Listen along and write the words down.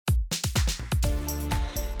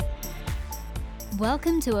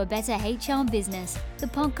Welcome to A Better HR Business, the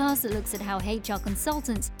podcast that looks at how HR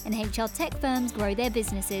consultants and HR tech firms grow their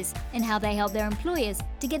businesses and how they help their employers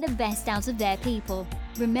to get the best out of their people.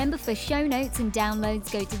 Remember, for show notes and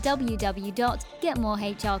downloads, go to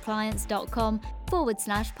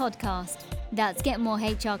www.getmorehrclients.com/podcast. That's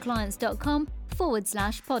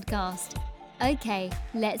getmorehrclients.com/podcast. Okay,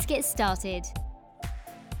 let's get started.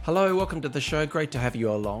 Hello, welcome to the show. Great to have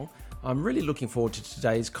you along. I'm really looking forward to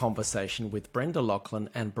today's conversation with Brenda Lachlan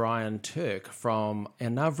and Brian Turk from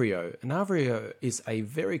Enavrio. Enavrio is a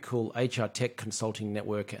very cool HR tech consulting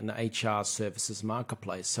network and HR services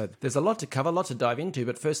marketplace. So there's a lot to cover, a lot to dive into.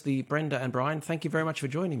 But firstly, Brenda and Brian, thank you very much for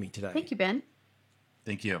joining me today. Thank you, Ben.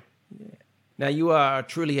 Thank you. Yeah. Now, you are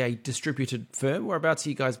truly a distributed firm. Whereabouts are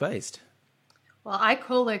you guys based? Well, I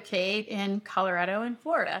co-locate in Colorado and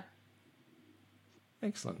Florida.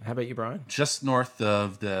 Excellent. How about you, Brian? Just north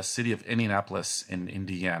of the city of Indianapolis in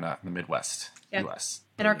Indiana, in the Midwest, U.S.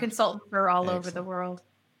 And our consultants are all over the world.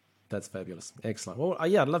 That's fabulous. Excellent. Well,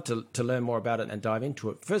 I'd love to learn more about it and dive into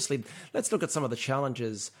it. Firstly, let's look at some of the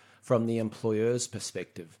challenges from the employer's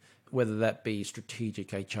perspective, whether that be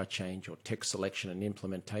strategic HR change or tech selection and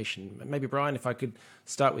implementation. Maybe, Brian, if I could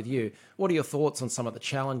start with you, what are your thoughts on some of the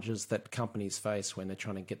challenges that companies face when they're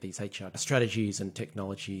trying to get these HR strategies and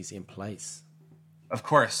technologies in place? Of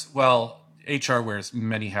course. Well, HR wears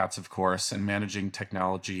many hats, of course, and managing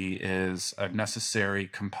technology is a necessary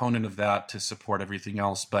component of that to support everything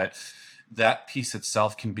else. But that piece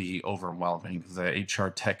itself can be overwhelming. The HR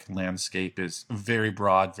tech landscape is very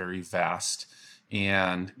broad, very vast,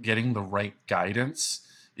 and getting the right guidance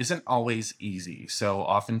isn't always easy. So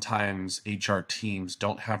oftentimes HR teams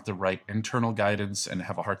don't have the right internal guidance and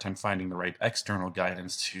have a hard time finding the right external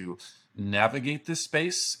guidance to navigate this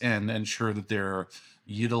space and ensure that they're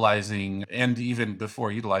utilizing, and even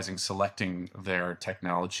before utilizing, selecting their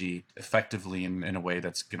technology effectively in a way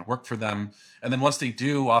that's going to work for them. And then once they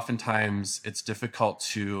do, oftentimes it's difficult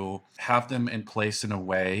to have them in place in a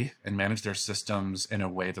way and manage their systems in a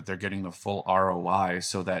way that they're getting the full ROI,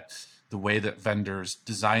 so that the way that vendors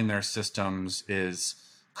design their systems is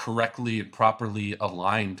correctly and properly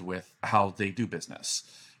aligned with how they do business.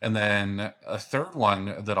 And then a third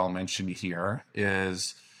one that I'll mention here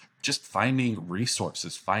is just finding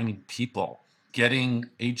resources, finding people, getting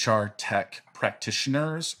HR tech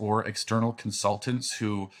practitioners or external consultants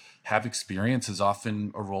who have experience is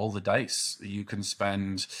often a roll of the dice. You can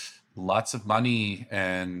spend lots of money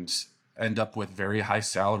and end up with very high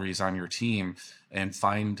salaries on your team and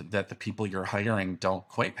find that the people you're hiring don't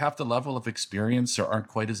quite have the level of experience or aren't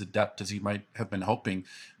quite as adept as you might have been hoping.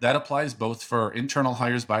 That applies both for internal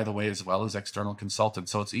hires, by the way, as well as external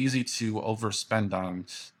consultants. So it's easy to overspend on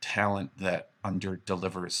talent that under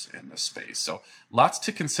delivers in this space. So lots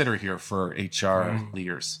to consider here for HR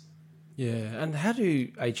leaders. Yeah. And how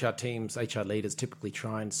do HR teams, HR leaders typically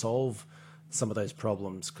try and solve some of those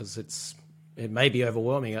problems? Because it may be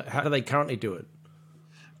overwhelming. How do they currently do it?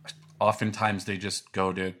 Oftentimes they just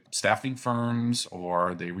go to staffing firms,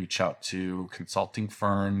 or they reach out to consulting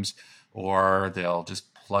firms, or they'll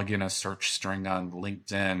just plug in a search string on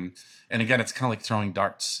LinkedIn. And again, it's kind of like throwing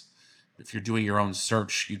darts. If you're doing your own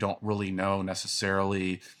search, you don't really know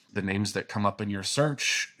necessarily the names that come up in your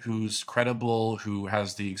search, who's credible, who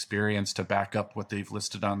has the experience to back up what they've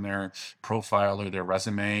listed on their profile or their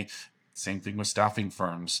resume. Same thing with staffing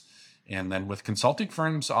firms. And then with consulting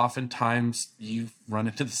firms, oftentimes you run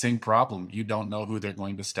into the same problem. You don't know who they're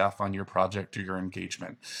going to staff on your project or your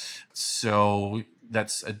engagement. So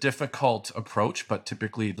that's a difficult approach, but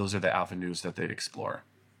typically those are the avenues that they explore.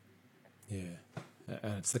 Yeah.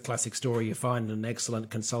 It's the classic story. You find an excellent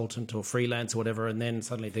consultant or freelance or whatever, and then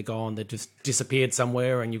suddenly they're gone. They just disappeared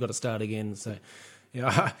somewhere and you've got to start again. So,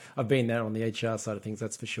 yeah, I've been there on the HR side of things,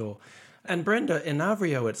 that's for sure. And Brenda,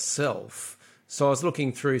 Enavrio itself, so I was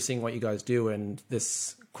looking through, seeing what you guys do, and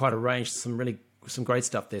there's quite a range, some great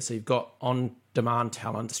stuff there. So you've got on-demand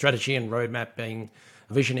talent, strategy and road mapping,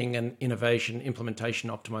 visioning and innovation, implementation,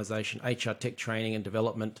 optimization, HR tech training and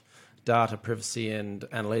development, data privacy and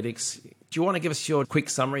analytics. Do you want to give us your quick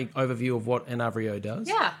summary overview of what Enavrio does?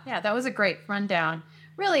 Yeah, that was a great rundown.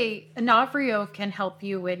 Really, Enavrio can help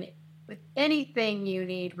you with anything you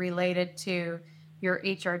need related to your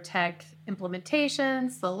HR tech implementation,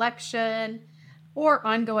 selection, or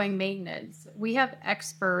ongoing maintenance. We have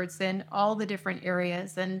experts in all the different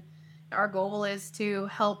areas, and our goal is to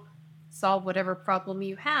help solve whatever problem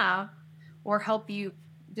you have, or help you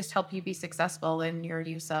be successful in your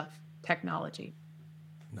use of technology.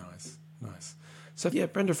 Nice. So yeah,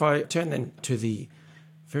 Brenda, if I turn then to the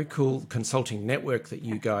very cool consulting network that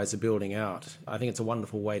you guys are building out, I think it's a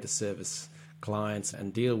wonderful way to service clients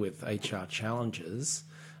and deal with HR challenges.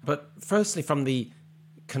 But firstly, from the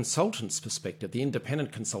consultant's perspective, the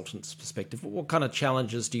independent consultant's perspective, what kind of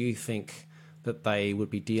challenges do you think that they would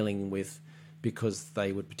be dealing with because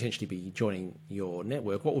they would potentially be joining your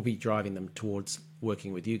network? What would be driving them towards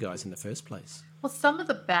working with you guys in the first place? Well, some of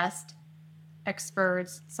the best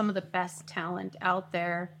experts, some of the best talent out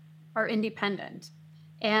there are independent,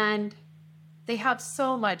 and they have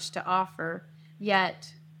so much to offer,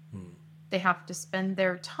 yet they have to spend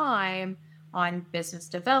their time on business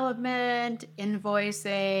development,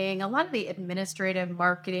 invoicing, a lot of the administrative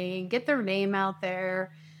marketing, get their name out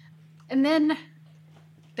there. And then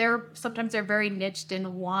sometimes they're very niched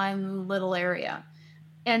in one little area.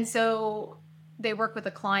 And so they work with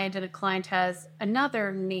a client and a client has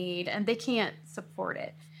another need and they can't support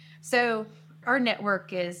it. So our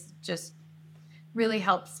network is just really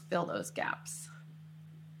helps fill those gaps.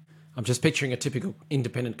 I'm just picturing a typical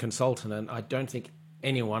independent consultant, and I don't think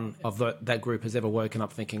anyone of that group has ever woken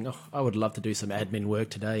up thinking, oh, I would love to do some admin work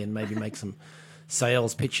today and maybe make some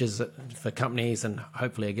sales pitches for companies and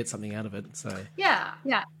hopefully I get something out of it. So yeah.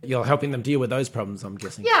 You're helping them deal with those problems, I'm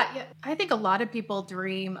guessing. Yeah. I think a lot of people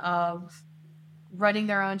dream of running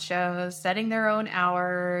their own shows, setting their own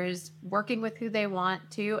hours, working with who they want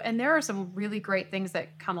to. And there are some really great things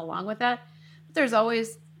that come along with that. But there's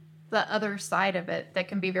always the other side of it that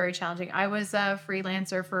can be very challenging. I was a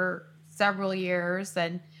freelancer for several years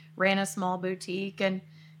and ran a small boutique, and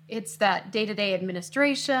it's that day-to-day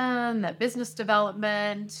administration, that business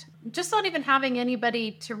development, just not even having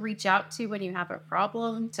anybody to reach out to when you have a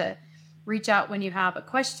problem, to reach out when you have a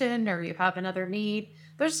question or you have another need.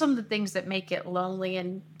 There's some of the things that make it lonely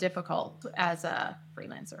and difficult as a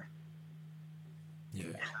freelancer. Yeah.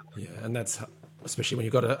 And that's especially when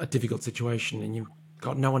you've got a difficult situation and you've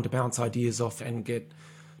got no one to bounce ideas off and get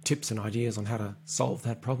tips and ideas on how to solve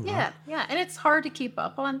that problem. Yeah. And it's hard to keep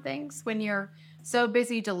up on things when you're so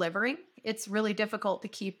busy delivering. It's really difficult to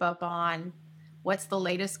keep up on what's the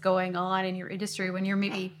latest going on in your industry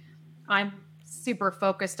when I'm super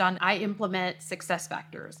focused on, I implement success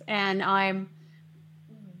factors and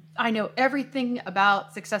I know everything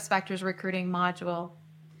about success factors recruiting module.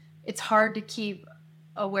 It's hard to keep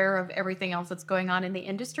aware of everything else that's going on in the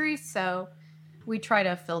industry. So we try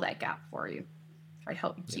to fill that gap for you. Try to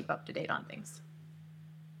help you keep up to date on things.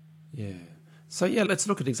 Yeah. So let's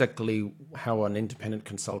look at exactly how an independent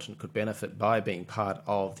consultant could benefit by being part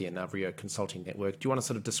of the Enavrio consulting network. Do you want to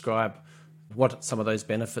sort of describe what some of those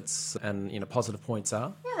benefits and positive points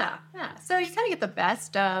are? Yeah. So you kind of get the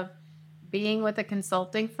best of being with a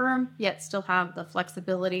consulting firm, yet still have the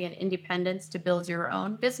flexibility and independence to build your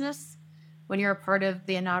own business. When you're a part of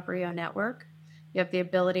the Enavrio network, you have the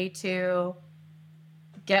ability to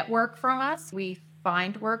get work from us. We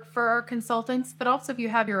find work for our consultants, but also if you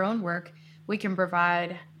have your own work, we can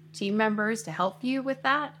provide team members to help you with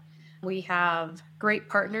that. We have great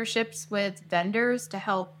partnerships with vendors to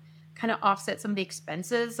help kind of offset some of the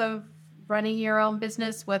expenses of running your own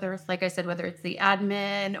business, whether it's, like I said, whether it's the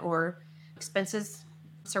admin or expenses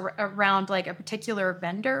around like a particular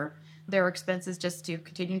vendor, their expenses just to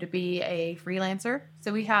continue to be a freelancer.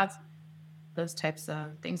 So we have those types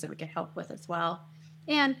of things that we can help with as well.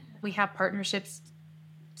 And we have partnerships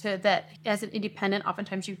that as an independent,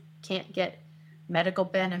 oftentimes you can't get medical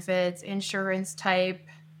benefits, insurance type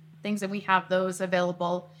things, and we have those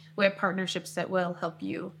available. We have partnerships that will help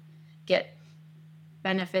you get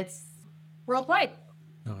benefits worldwide.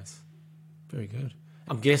 Nice. Very good.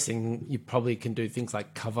 I'm guessing you probably can do things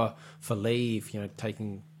like cover for leave,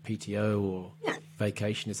 taking PTO or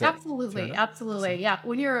vacation. Is that Absolutely. Yeah.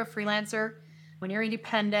 When you're a freelancer, when you're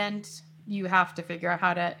independent, you have to figure out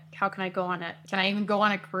can I even go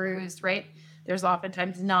on a cruise, right? There's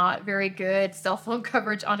oftentimes not very good cell phone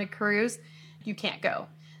coverage on a cruise. You can't go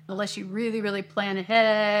unless you really, really plan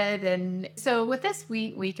ahead. And so with this,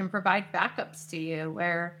 we can provide backups to you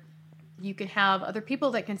where you can have other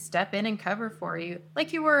people that can step in and cover for you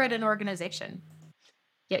like you were at an organization.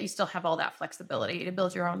 Yet you still have all that flexibility to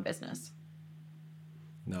build your own business.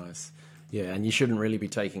 Nice. Yeah, and you shouldn't really be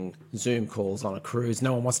taking Zoom calls on a cruise.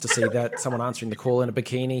 No one wants to see that. Someone answering the call in a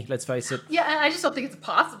bikini, let's face it. Yeah, I just don't think it's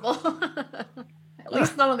possible. At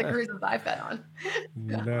least not on the cruises I've been on.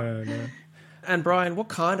 No. And Brian, what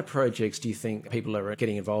kind of projects do you think people are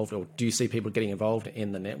getting involved, or do you see people getting involved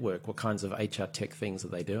in the network? What kinds of HR tech things are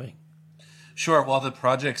they doing? Sure. Well, the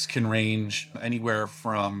projects can range anywhere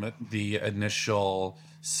from the initial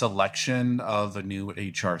selection of a new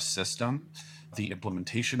HR system, the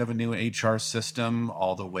implementation of a new HR system,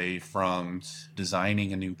 all the way from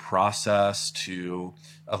designing a new process to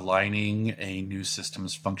aligning a new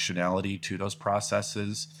system's functionality to those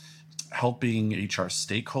processes. helping HR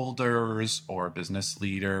stakeholders or business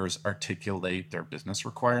leaders articulate their business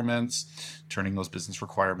requirements, turning those business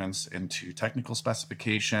requirements into technical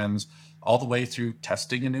specifications, all the way through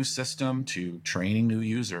testing a new system to training new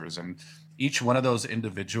users. And each one of those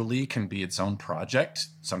individually can be its own project.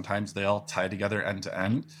 Sometimes they all tie together end to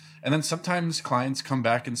end. And then sometimes clients come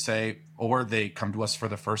back and say, or they come to us for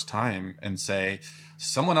the first time and say,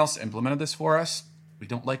 someone else implemented this for us. We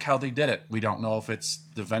don't like how they did it. We don't know if it's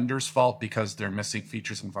the vendor's fault because they're missing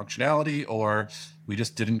features and functionality, or we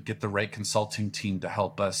just didn't get the right consulting team to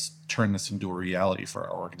help us turn this into a reality for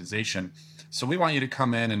our organization. So we want you to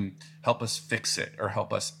come in and help us fix it or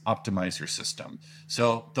help us optimize your system.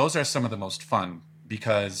 So those are some of the most fun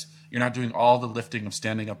because you're not doing all the lifting of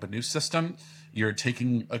standing up a new system. You're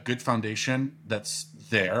taking a good foundation that's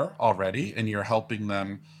there already and you're helping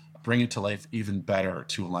them bring it to life even better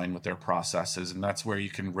to align with their processes. And that's where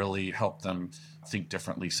you can really help them think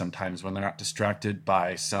differently sometimes when they're not distracted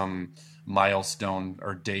by some milestone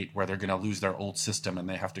or date where they're going to lose their old system and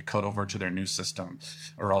they have to code over to their new system,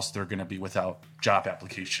 or else they're going to be without job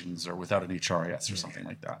applications or without an HRIS or something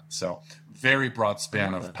like that. So very broad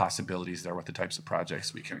span of possibilities there with the types of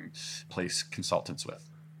projects we can place consultants with.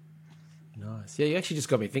 Nice. Yeah, you actually just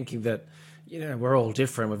got me thinking that, we're all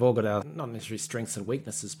different. We've all got our, not necessarily strengths and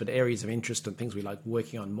weaknesses, but areas of interest and things we like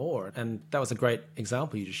working on more. And that was a great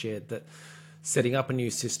example you just shared, that setting up a new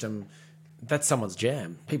system, that's someone's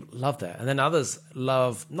jam. People love that. And then others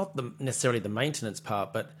love not necessarily the maintenance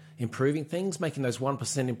part, but improving things, making those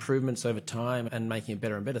 1% improvements over time and making it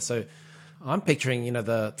better and better. So I'm picturing,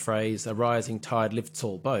 the phrase, a rising tide lifts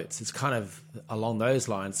all boats. It's kind of along those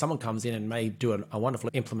lines. Someone comes in and may do a wonderful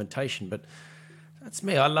implementation, but that's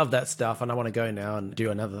me. I love that stuff and I want to go now and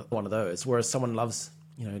do another one of those. Whereas someone loves,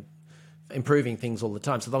 improving things all the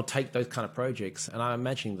time. So they'll take those kind of projects and I'm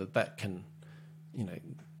imagining that can,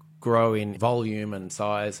 grow in volume and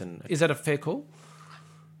size. And is that a fair call?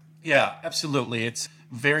 Yeah, absolutely. It's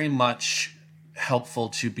very much helpful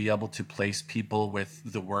to be able to place people with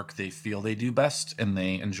the work they feel they do best and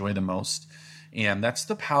they enjoy the most. And that's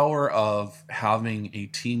the power of having a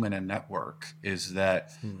team and a network, is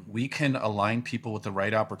that we can align people with the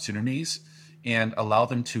right opportunities and allow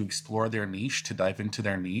them to explore their niche, to dive into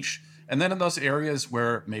their niche. And then in those areas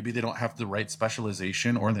where maybe they don't have the right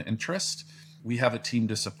specialization or the interest, we have a team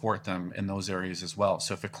to support them in those areas as well.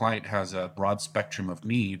 So if a client has a broad spectrum of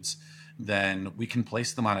needs, then we can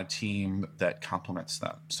place them on a team that complements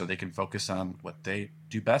them so they can focus on what they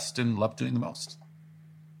do best and love doing the most.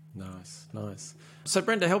 Nice. So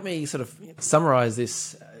Brenda, help me sort of summarize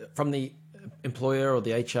this from the employer or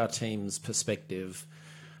the HR team's perspective.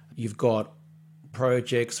 You've got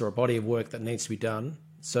projects or a body of work that needs to be done.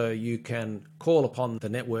 So you can call upon the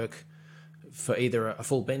network for either a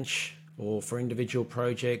full bench or for individual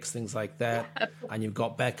projects, things like that. And you've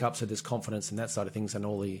got backup, so there's confidence in that side of things and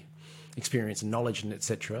all the experience and knowledge and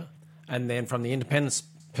etc. And then from the independence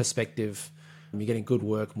perspective, you're getting good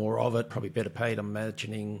work, more of it, probably better paid, I'm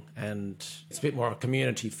imagining, and it's a bit more of a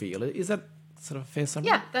community feel. Is that sort of a fair summary?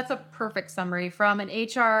 Yeah, that's a perfect summary. From an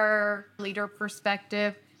HR leader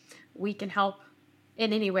perspective, we can help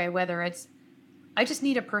in any way, whether it's, I just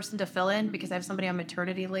need a person to fill in because I have somebody on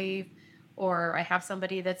maternity leave, or I have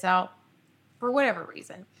somebody that's out for whatever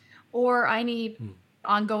reason, or I need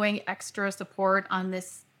ongoing extra support on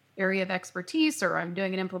this area of expertise, or I'm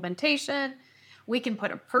doing an implementation. We can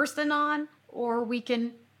put a person on, or we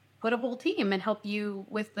can put a whole team and help you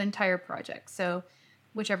with the entire project. So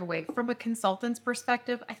whichever way. From a consultant's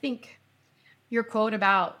perspective, I think your quote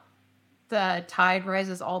about the tide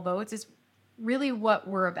rises all boats is really what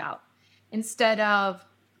we're about. Instead of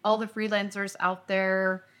all the freelancers out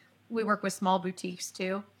there, we work with small boutiques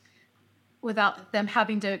too, without them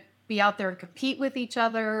having to be out there and compete with each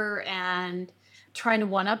other and trying to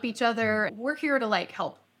one-up each other. We're here to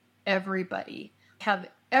help everybody, have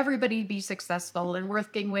everybody be successful, and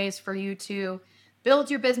working ways for you to build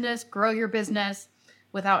your business, grow your business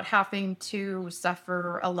without having to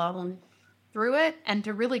suffer alone through it, and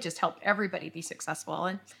to really just help everybody be successful.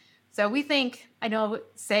 And so we think, I know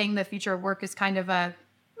saying the future of work is kind of a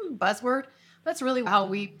buzzword, that's really how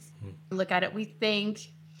we look at it. We think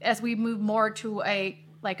as we move more to a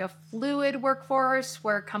fluid workforce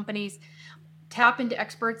where companies tap into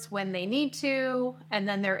experts when they need to, and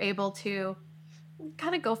then they're able to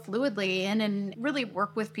kind of go fluidly in and really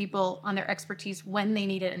work with people on their expertise when they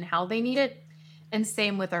need it and how they need it. And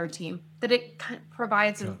same with our team, that it kind of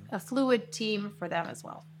provides a fluid team for them as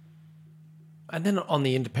well. And then on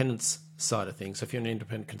the independence side of things. So if you're an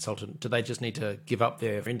independent consultant, do they just need to give up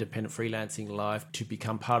their independent freelancing life to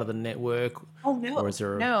become part of the network? Oh, no. Or is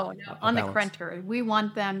there No. a On the balance? contrary, we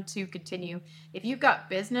want them to continue. If you've got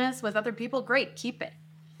business with other people, great, keep it.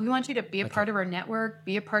 We want you to be a Okay. part of our network,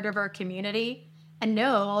 be a part of our community, and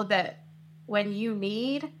know that when you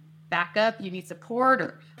need backup, you need support,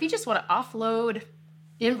 or if you just want to offload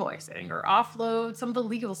invoicing or offload some of the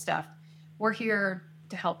legal stuff, we're here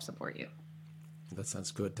to help support you. That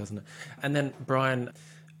sounds good, doesn't it? And then, Brian,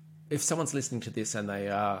 if someone's listening to this and they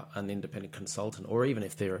are an independent consultant, or even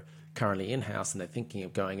if they're currently in-house and they're thinking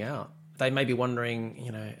of going out, they may be wondering,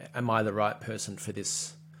 am I the right person for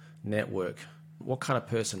this network? What kind of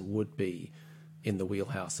person would be in the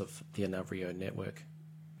wheelhouse of the Enavrio network?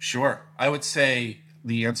 Sure. I would say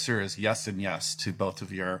the answer is yes and yes to both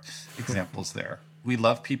of your examples there. We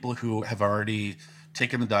love people who have already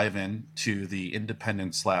taken the dive in to the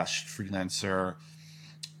independent slash freelancer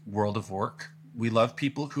world of work. We love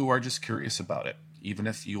people who are just curious about it. Even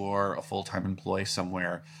if you're a full-time employee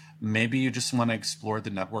somewhere, maybe you just want to explore the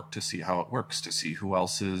network to see how it works, to see who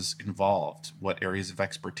else is involved, what areas of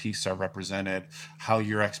expertise are represented, how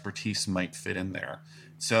your expertise might fit in there.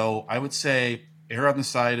 So I would say err on the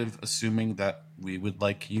side of assuming that we would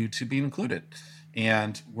like you to be included.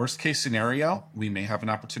 And worst case scenario, we may have an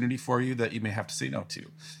opportunity for you that you may have to say no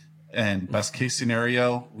to. And best case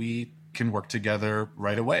scenario, we can work together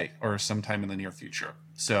right away or sometime in the near future.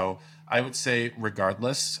 So I would say,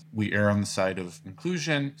 regardless, we err on the side of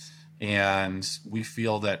inclusion. And we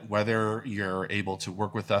feel that whether you're able to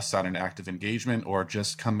work with us on an active engagement or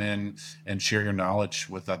just come in and share your knowledge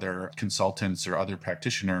with other consultants or other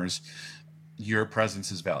practitioners, your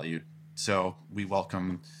presence is valued. So we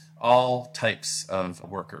welcome all types of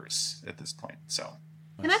workers at this point. So.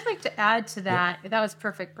 And I'd like to add to that. Yep. That was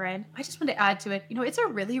perfect, Brian. I just want to add to it. It's a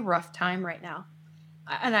really rough time right now.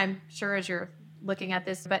 And I'm sure as you're looking at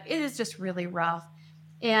this, but it is just really rough.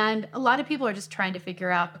 And a lot of people are just trying to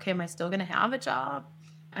figure out, okay, am I still going to have a job?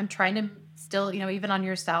 I'm trying to still, even on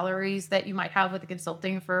your salaries that you might have with a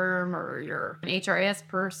consulting firm or you're an HRIS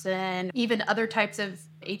person, even other types of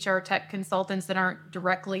HR tech consultants that aren't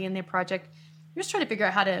directly in the project. You're just trying to figure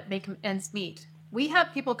out how to make ends meet. We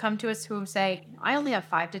have people come to us who say, I only have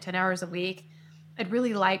 5 to 10 hours a week. I'd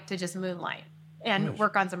really like to just moonlight and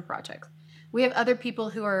work on some projects. We have other people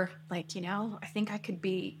who are like, I think I could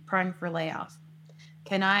be prime for layoff.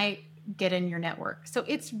 Can I get in your network? So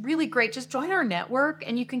it's really great. Just join our network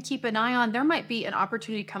and you can keep an eye on, there might be an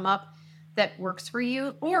opportunity come up that works for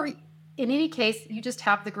you. Or in any case, you just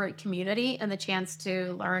have the great community and the chance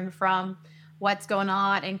to learn from what's going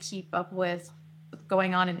on and keep up with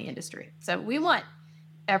going on in the industry. So we want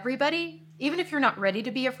everybody, even if you're not ready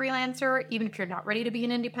to be a freelancer, even if you're not ready to be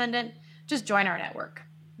an independent, just join our network.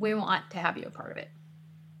 We want to have you a part of it.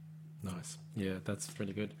 Nice. Yeah, that's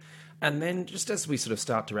really good. And then just as we sort of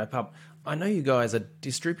start to wrap up, I know you guys are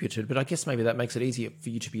distributed, but I guess maybe that makes it easier for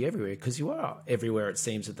you to be everywhere because you are everywhere, it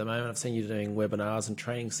seems, at the moment. I've seen you doing webinars and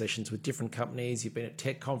training sessions with different companies. You've been at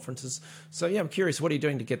tech conferences. So yeah, I'm curious, what are you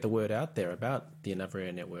doing to get the word out there about the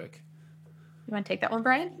Enavrio network? You want to take that one,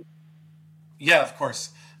 Brian? Yeah, of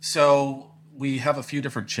course. So we have a few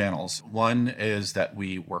different channels. One is that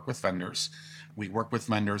we work with vendors. We work with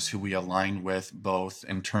vendors who we align with both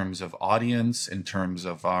in terms of audience, in terms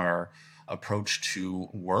of our approach to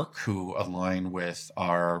work, who align with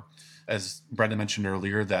our, as Brenda mentioned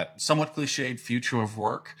earlier, that somewhat cliched future of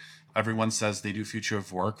work. Everyone says they do future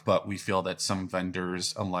of work, but we feel that some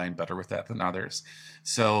vendors align better with that than others.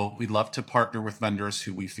 So we love to partner with vendors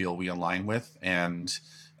who we feel we align with and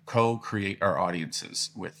co-create our audiences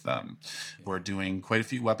with them. We're doing quite a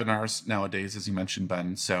few webinars nowadays, as you mentioned,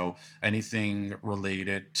 Ben. So anything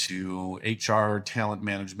related to HR, talent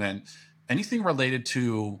management, anything related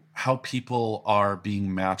to how people are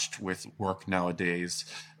being matched with work nowadays.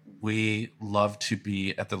 We love to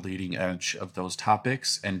be at the leading edge of those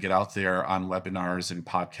topics and get out there on webinars and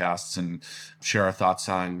podcasts and share our thoughts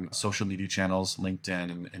on social media channels,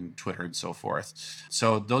 LinkedIn and Twitter and so forth.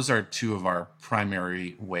 So those are two of our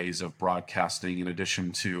primary ways of broadcasting, in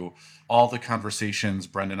addition to all the conversations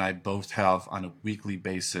Brenda and I both have on a weekly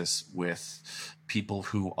basis with people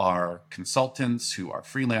who are consultants, who are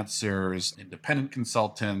freelancers, independent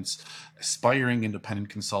consultants, aspiring independent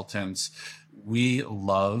consultants. We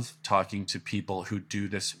love talking to people who do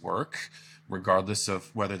this work, regardless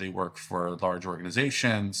of whether they work for large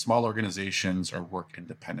organizations, small organizations, or work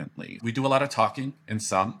independently. We do a lot of talking in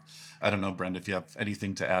some. I don't know, Brenda, if you have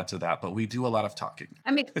anything to add to that, but we do a lot of talking.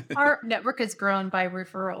 I mean, our network has grown by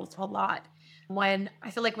referrals a lot.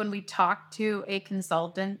 I feel like when we talk to a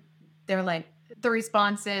consultant, they're like, the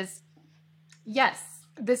response is, yes,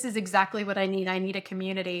 this is exactly what I need. I need a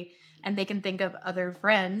community, and they can think of other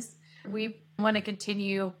friends. We want to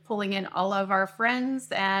continue pulling in all of our friends,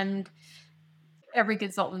 and every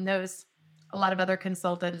consultant knows a lot of other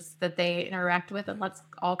consultants that they interact with, and let's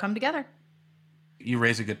all come together. You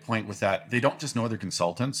raise a good point with that. They don't just know other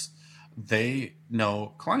consultants, they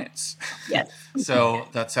know clients. Yes. So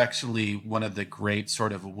that's actually one of the great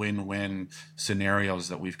sort of win-win scenarios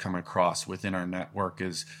that we've come across within our network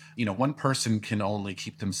is, one person can only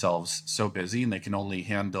keep themselves so busy and they can only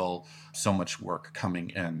handle so much work coming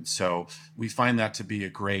in. So we find that to be a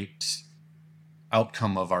great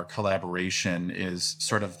outcome of our collaboration is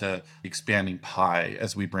sort of the expanding pie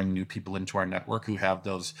as we bring new people into our network who have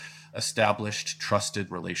those established,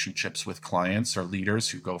 trusted relationships with clients or leaders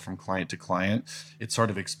who go from client to client. It sort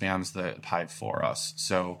of expands the pie for us.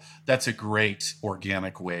 So that's a great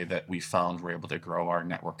organic way that we found we're able to grow our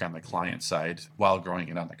network on the client side while growing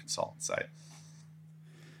it on the consultant side.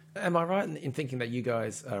 Am I right in thinking that you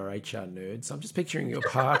guys are HR nerds? I'm just picturing your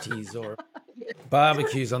parties or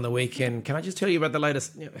barbecues on the weekend. Can I just tell you about the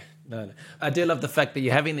latest? No. I do love the fact that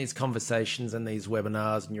you're having these conversations and these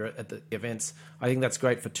webinars and you're at the events. I think that's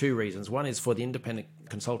great for two reasons. One is for the independent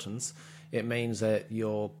consultants. It means that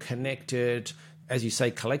you're connected, as you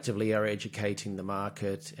say, collectively are educating the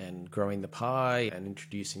market and growing the pie and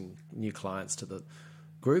introducing new clients to the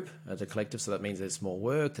group as a collective. So that means there's more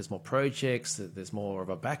work, there's more projects, there's more of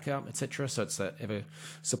a backup, etc. So it's that ever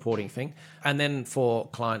supporting thing. And then for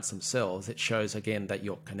clients themselves, it shows again that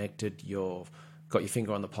you're connected, you've got your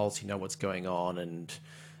finger on the pulse, you know what's going on, and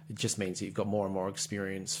it just means that you've got more and more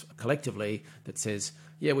experience collectively that says,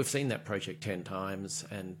 yeah, we've seen that project 10 times,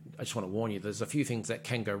 and I just want to warn you, there's a few things that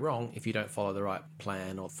can go wrong if you don't follow the right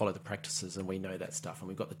plan or follow the practices, and we know that stuff, and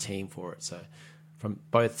we've got the team for it. So from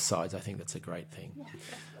both sides, I think that's a great thing. Yeah.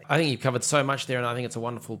 I think you've covered so much there, and I think it's a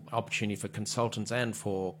wonderful opportunity for consultants and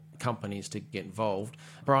for companies to get involved.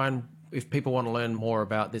 Brian, if people want to learn more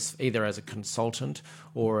about this, either as a consultant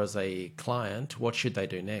or as a client, what should they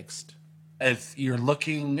do next? If you're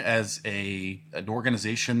looking as an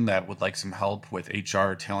organization that would like some help with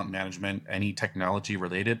HR, talent management, any technology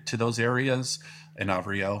related to those areas,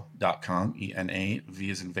 Enavrio.com,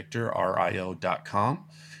 ENAV as in Victor, RIO.com.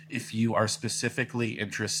 If you are specifically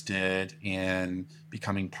interested in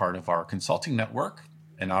becoming part of our consulting network,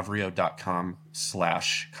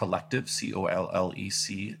 enavrio.com/collective, COLLECTIVE.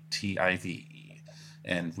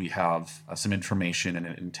 And we have some information and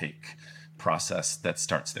an intake process that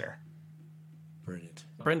starts there. Brilliant.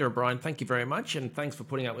 Brenda and Brian, thank you very much. And thanks for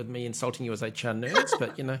putting up with me insulting you as HR nerds.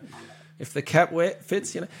 But, if the cap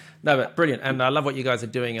fits, No, but brilliant. And I love what you guys are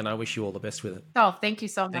doing, and I wish you all the best with it. Oh, thank you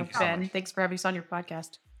so much, Ben. Thanks for having us on your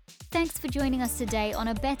podcast. Thanks for joining us today on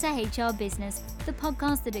A Better HR Business, the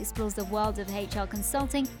podcast that explores the world of HR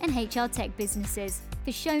consulting and HR tech businesses.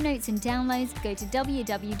 For show notes and downloads, go to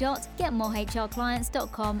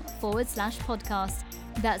www.getmorehrclients.com/podcast.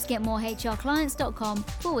 That's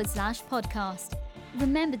getmorehrclients.com/podcast.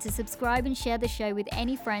 Remember to subscribe and share the show with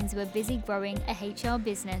any friends who are busy growing a HR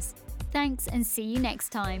business. Thanks, and see you next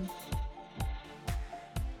time.